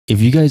If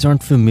you guys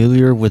aren't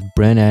familiar with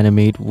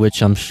BrentAnimate,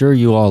 which I'm sure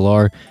you all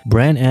are,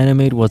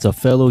 BrentAnimate was a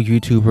fellow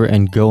YouTuber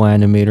and Go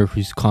animator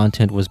whose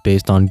content was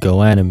based on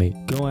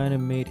GoAnimate.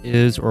 GoAnimate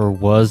is or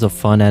was a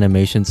fun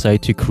animation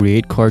site to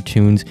create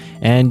cartoons,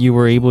 and you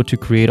were able to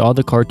create all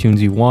the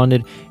cartoons you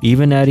wanted,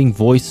 even adding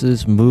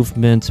voices,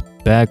 movements,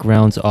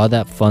 backgrounds, all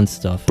that fun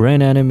stuff.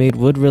 BrentAnimate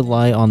would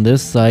rely on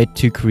this site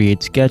to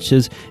create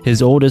sketches,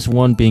 his oldest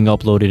one being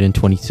uploaded in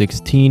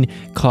 2016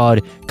 called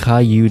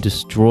Caillou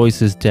Destroys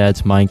His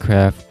Dad's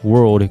Minecraft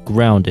World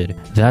Grounded.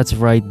 That's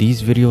right,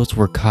 these videos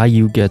where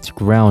Caillou gets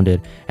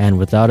grounded, and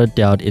without a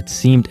doubt it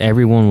seemed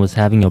everyone was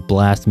having a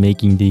blast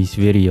making these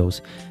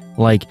videos.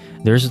 Like,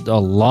 there's a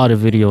lot of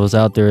videos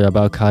out there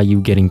about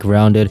Caillou getting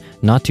grounded,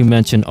 not to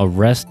mention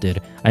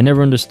arrested. I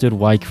never understood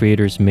why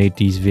creators made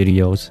these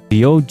videos.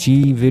 The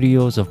OG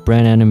videos of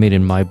BrentAnimate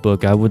in my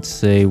book, I would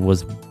say,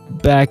 was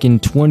back in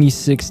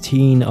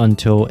 2016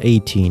 until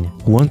 18.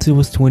 Once it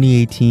was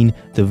 2018,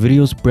 the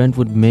videos Brent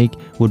would make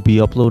would be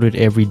uploaded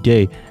every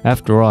day.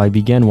 After all, I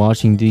began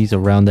watching these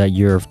around that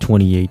year of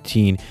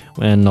 2018,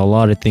 when a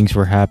lot of things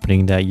were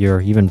happening that year,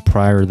 even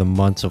prior to the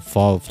months of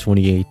fall of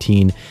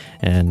 2018,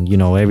 and you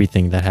know,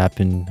 everything that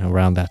happened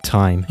around that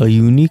time. A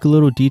unique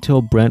little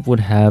detail Brent would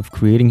have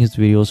creating his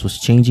videos was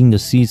changing the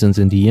seasons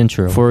in the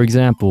intro. For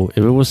example,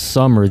 if it was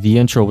summer, the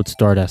intro would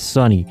start as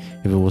sunny.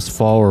 If it was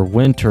fall or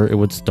winter, it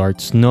would start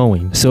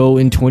snowing. So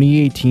in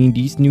 2018,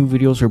 these new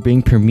videos were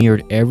being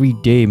premiered every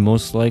day,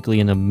 most likely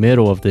in the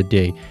middle of the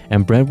day,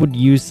 and Brent would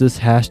use this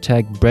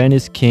hashtag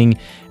 #BrentIsKing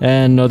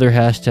and other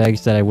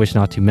hashtags that I wish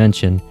not to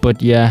mention.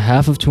 But yeah,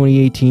 half of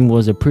 2018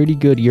 was a pretty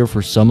good year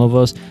for some of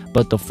us,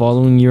 but the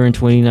following year in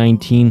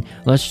 2019,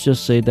 let's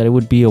just say that it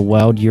would be a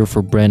wild year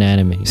for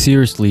BrentAnimate.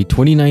 Seriously,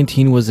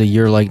 2019 was a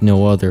year like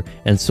no other,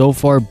 and so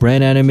far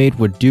BrentAnimate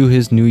would do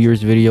his New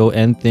Year's video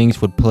and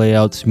things would play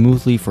out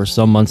smoothly for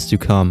some months to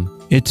come.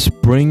 It's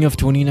spring of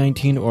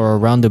 2019, or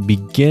around the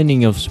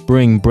beginning of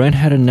spring, Brent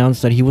had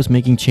announced that he was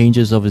making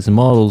changes of his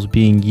models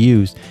being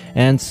used,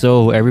 and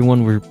so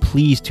everyone were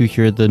pleased to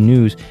hear the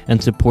news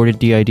and supported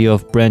the idea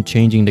of Brent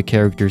changing the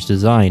character's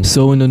design.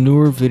 So in the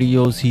newer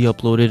videos he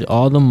uploaded,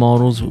 all the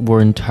models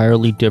were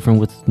entirely different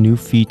with new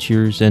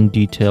features and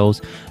details.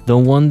 The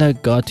one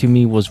that got to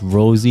me was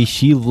Rosie.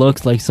 She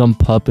looks like some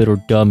puppet or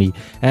dummy,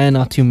 and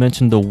not to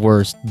mention the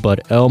worst,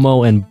 but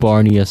Elmo and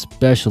Barney,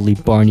 especially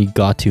Barney,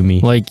 got to me.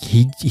 Like,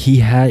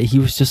 he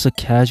was just a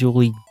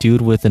casually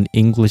dude with an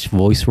English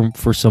voice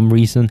for some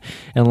reason,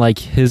 and like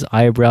his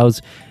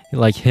eyebrows,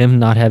 like him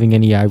not having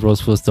any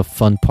eyebrows was the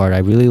fun part. I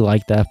really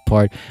like that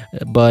part,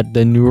 but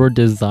the newer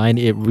design,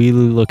 it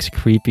really looks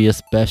creepy,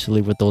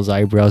 especially with those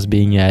eyebrows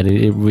being added.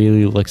 It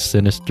really looks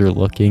sinister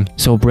looking.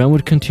 So Brent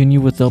would continue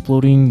with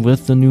uploading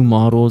with the new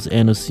models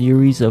and a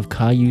series of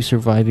Caillou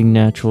surviving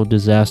natural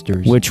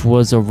disasters, which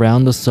was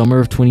around the summer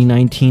of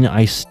 2019.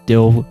 I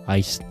still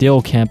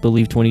can't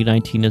believe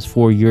 2019 is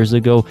 4 years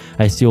ago.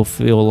 I still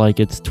feel like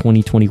it's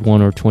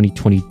 2021 or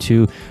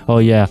 2022. Oh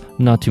yeah,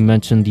 not to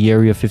mention the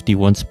Area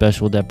 51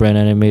 special that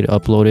BrentAnimate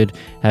uploaded,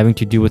 having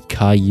to do with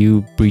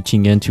Caillou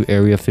breaching into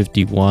Area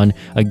 51.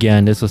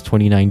 Again, this was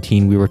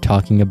 2019 we were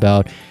talking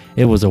about.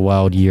 It was a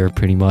wild year,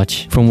 pretty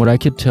much. From what I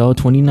could tell,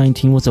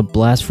 2019 was a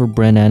blast for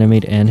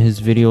BrentAnimate and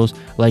his videos.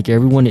 Like,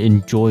 everyone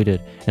enjoyed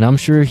it, and I'm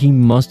sure he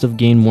must have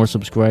gained more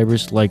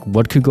subscribers. Like,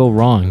 what could go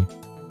wrong?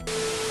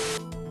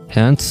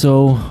 And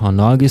so, on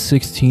August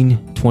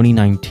 16,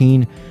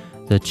 2019,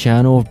 the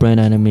channel of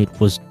BrentAnimate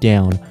was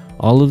down.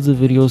 All of the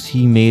videos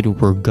he made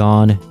were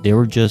gone. They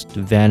were just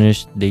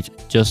vanished. They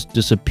just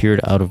disappeared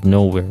out of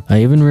nowhere.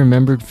 I even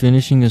remembered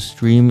finishing a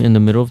stream in the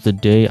middle of the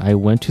day. I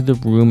went to the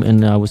room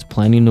and I was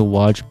planning to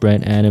watch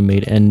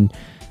BrentAnimate, and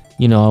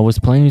you know, I was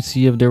planning to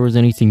see if there was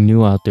anything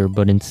new out there,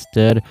 but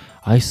instead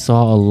I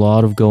saw a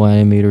lot of Go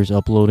animators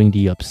uploading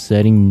the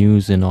upsetting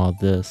news and all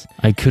this.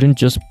 I couldn't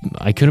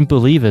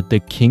believe it. The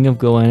king of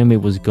Go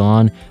Animate was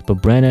gone, but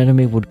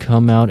BrentAnimate would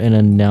come out and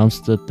announce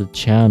that the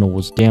channel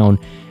was down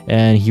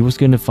and he was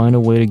going to find a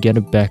way to get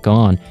it back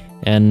on.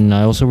 And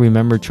I also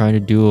remember trying to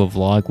do a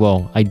vlog.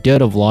 Well, I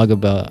did vlog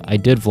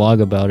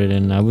about it,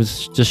 and I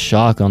was just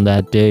shocked on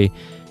that day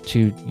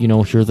to, you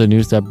know, hear the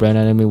news that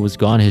BrentAnimate was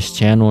gone. His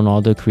channel and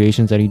all the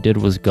creations that he did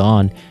was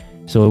gone.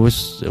 So it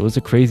was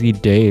a crazy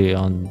day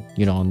on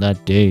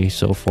that day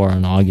so far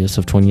in August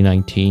of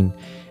 2019.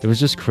 It was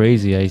just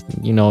crazy.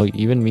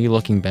 Even me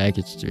looking back,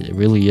 it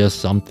really is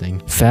something.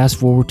 Fast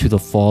forward to the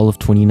fall of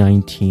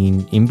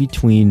 2019. In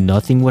between,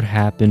 nothing would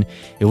happen.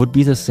 It would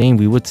be the same.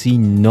 We would see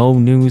no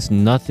news,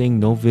 nothing,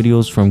 no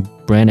videos from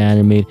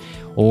BrentAnimate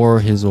or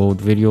his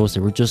old videos.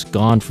 They were just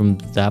gone from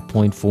that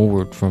point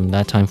forward, from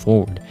that time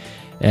forward.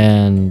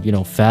 And, you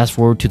know, fast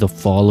forward to the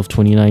fall of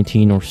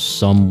 2019, or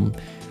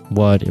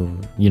what,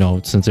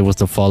 since it was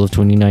the fall of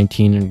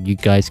 2019, and you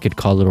guys could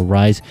call it a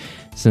rise,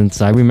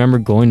 since I remember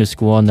going to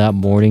school on that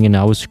morning and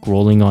I was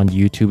scrolling on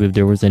YouTube if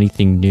there was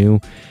anything new.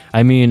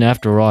 I mean,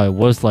 after all, it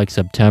was like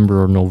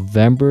September or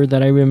November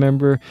that I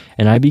remember,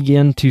 and I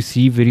began to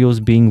see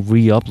videos being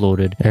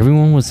re-uploaded.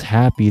 Everyone was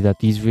happy that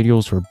these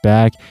videos were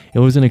back. It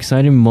was an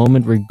exciting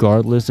moment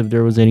regardless if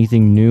there was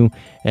anything new,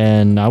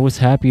 and I was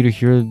happy to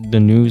hear the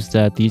news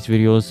that these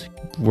videos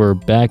were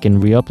back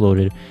and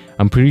re-uploaded.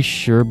 I'm pretty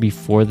sure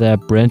before that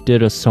Brent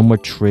did a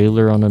somewhat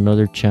trailer on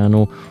another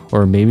channel,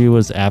 or maybe it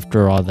was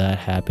after all that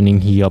happening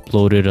he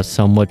uploaded a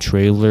somewhat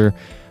trailer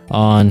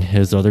on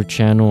his other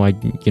channel. I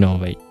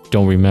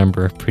don't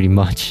remember pretty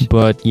much,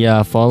 but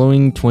yeah,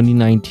 following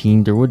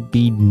 2019 there would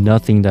be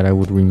nothing that I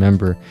would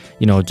remember,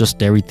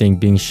 just everything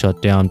being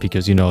shut down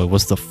because it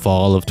was the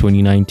fall of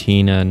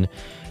 2019, and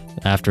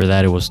after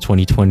that it was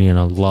 2020, and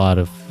a lot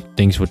of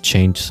things would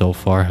change. So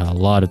far a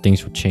lot of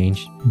things would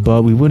change,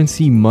 but we wouldn't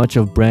see much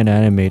of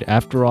BrentAnimate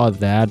after all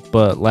that.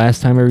 But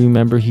last time I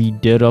remember he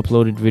did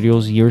uploaded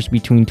videos years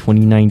between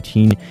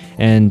 2019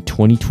 and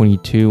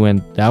 2022,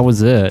 and that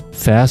was it.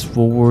 Fast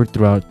forward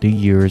throughout the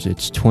years,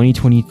 it's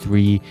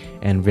 2023,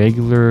 and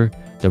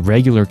the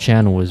regular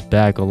channel is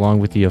back along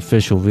with the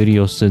official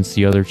videos, since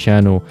the other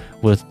channel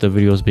with the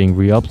videos being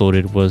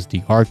re-uploaded was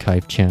the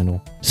archive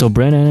channel. So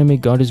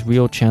BrentAnimate got his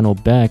real channel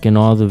back and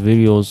all the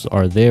videos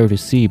are there to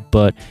see,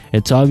 but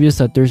it's obvious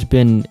that there's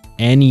been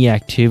any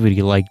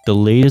activity. Like the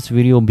latest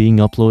video being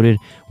uploaded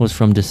was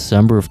from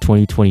December of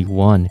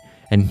 2021,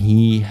 and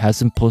he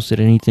hasn't posted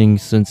anything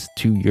since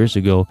 2 years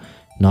ago,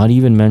 not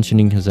even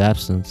mentioning his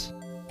absence.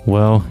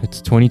 Well,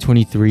 it's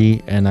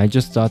 2023, and I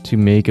just thought to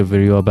make a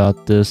video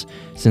about this,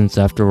 since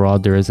after all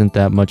there isn't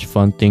that much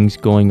fun things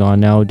going on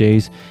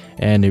nowadays,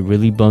 and it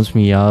really bums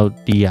me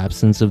out, the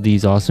absence of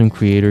these awesome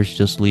creators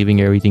just leaving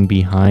everything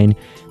behind.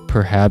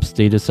 Perhaps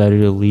they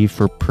decided to leave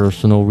for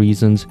personal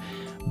reasons,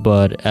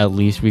 but at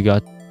least we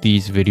got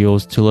these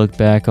videos to look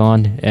back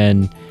on,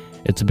 and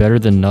it's better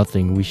than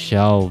nothing, we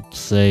shall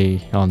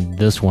say, on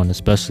this one,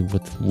 especially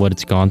with what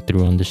it's gone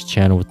through on this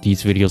channel with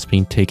these videos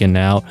being taken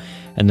out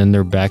and then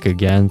they're back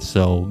again.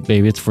 So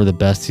maybe it's for the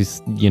best.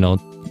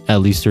 At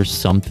least there's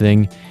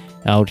something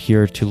out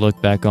here to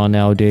look back on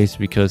nowadays,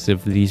 because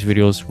if these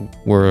videos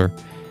were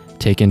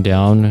taken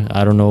down,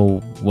 I don't know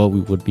what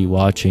we would be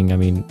watching. I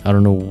mean, I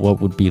don't know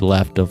what would be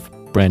left of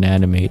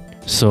BrentAnimate.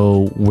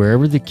 So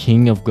wherever the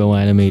king of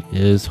GoAnimate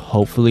is,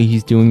 hopefully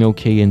he's doing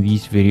okay, and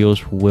these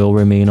videos will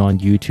remain on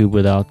YouTube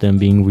without them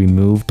being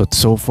removed. But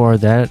so far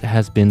that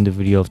has been the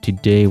video of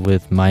today,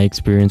 with my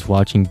experience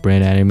watching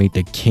BrentAnimate,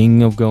 the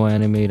king of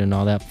GoAnimate, and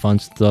all that fun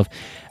stuff.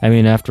 I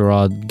mean, after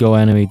all,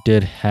 GoAnimate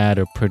did had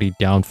a pretty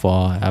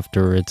downfall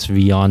after its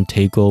Vyond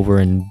takeover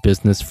and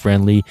business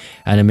friendly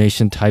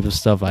animation type of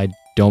stuff. I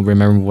don't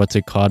remember what's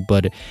it called,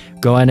 but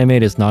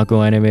GoAnimate is not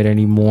GoAnimate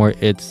anymore.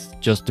 It's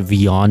just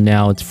Vyond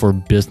now. It's for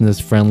business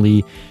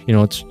friendly,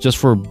 it's just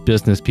for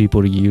business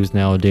people to use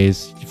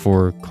nowadays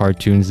for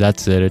cartoons.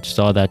 That's it. It's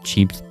all that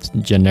cheap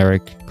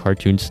generic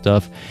cartoon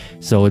stuff.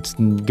 So it's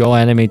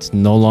GoAnimate's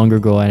no longer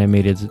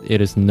GoAnimate.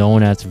 It is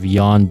known as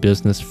Vyond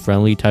business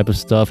friendly type of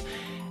stuff.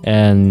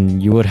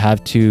 And you would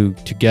have to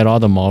get all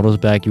the models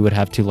back, you would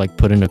have to like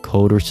put in a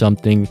code or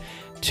something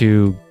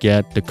to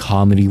get the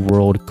Comedy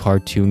World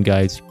cartoon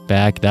guys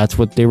back. That's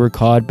what they were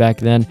called back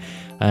then.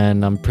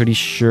 And I'm pretty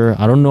sure,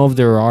 I don't know if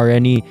there are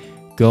any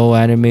Go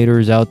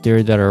animators out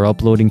there that are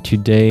uploading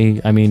today.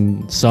 I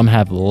mean, some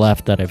have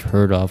left that I've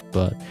heard of,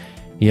 but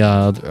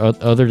yeah,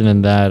 other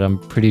than that, I'm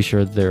pretty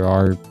sure there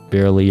are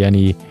barely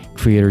any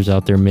creators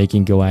out there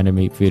making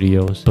GoAnimate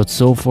videos. But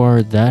so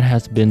far, that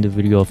has been the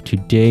video of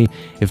today.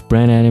 If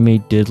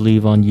BrentAnimate did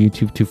leave on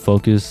YouTube to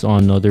focus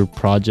on other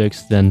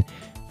projects, then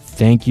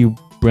thank you,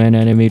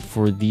 BrentAnimate,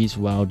 for these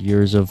wild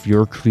years of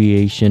your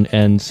creation,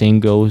 and same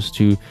goes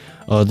to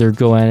other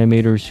Go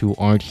animators who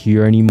aren't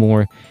here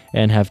anymore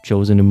and have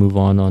chosen to move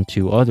on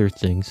onto other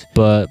things.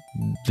 But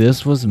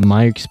this was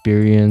my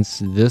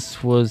experience.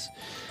 This was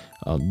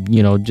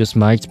just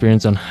my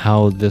experience on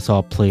how this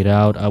all played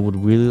out. I would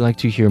really like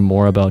to hear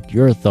more about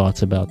your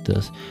thoughts about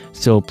this,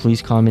 so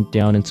please comment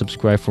down and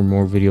subscribe for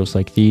more videos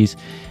like these.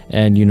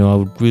 And I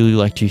would really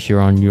like to hear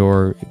on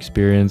your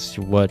experience,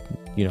 what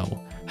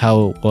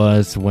how it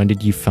was. When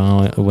did you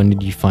find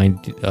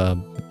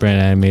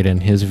BrentAnimate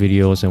and his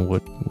videos, and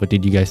what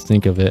did you guys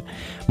think of it?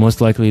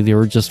 Most likely they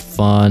were just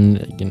fun.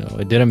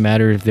 It didn't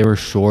matter if they were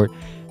short,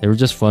 they were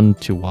just fun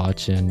to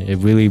watch, and it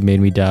really made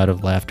me die out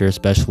of laughter,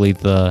 especially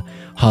the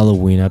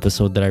Halloween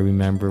episode that I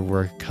remember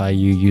where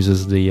Caillou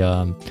uses the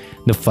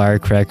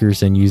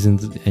firecrackers and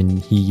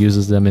he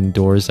uses them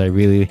indoors. I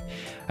really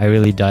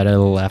died out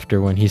of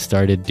laughter when he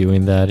started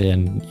doing that,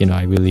 and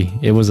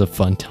it was a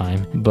fun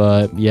time.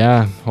 But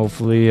yeah,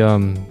 hopefully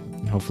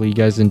you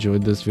guys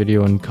enjoyed this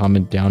video, and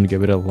comment down,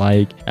 give it a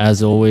like.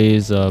 As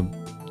always,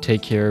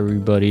 take care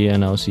everybody,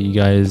 and I'll see you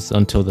guys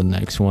until the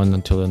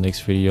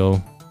next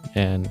video.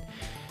 And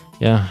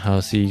yeah,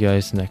 I'll see you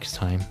guys next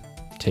time.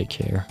 Take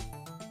care.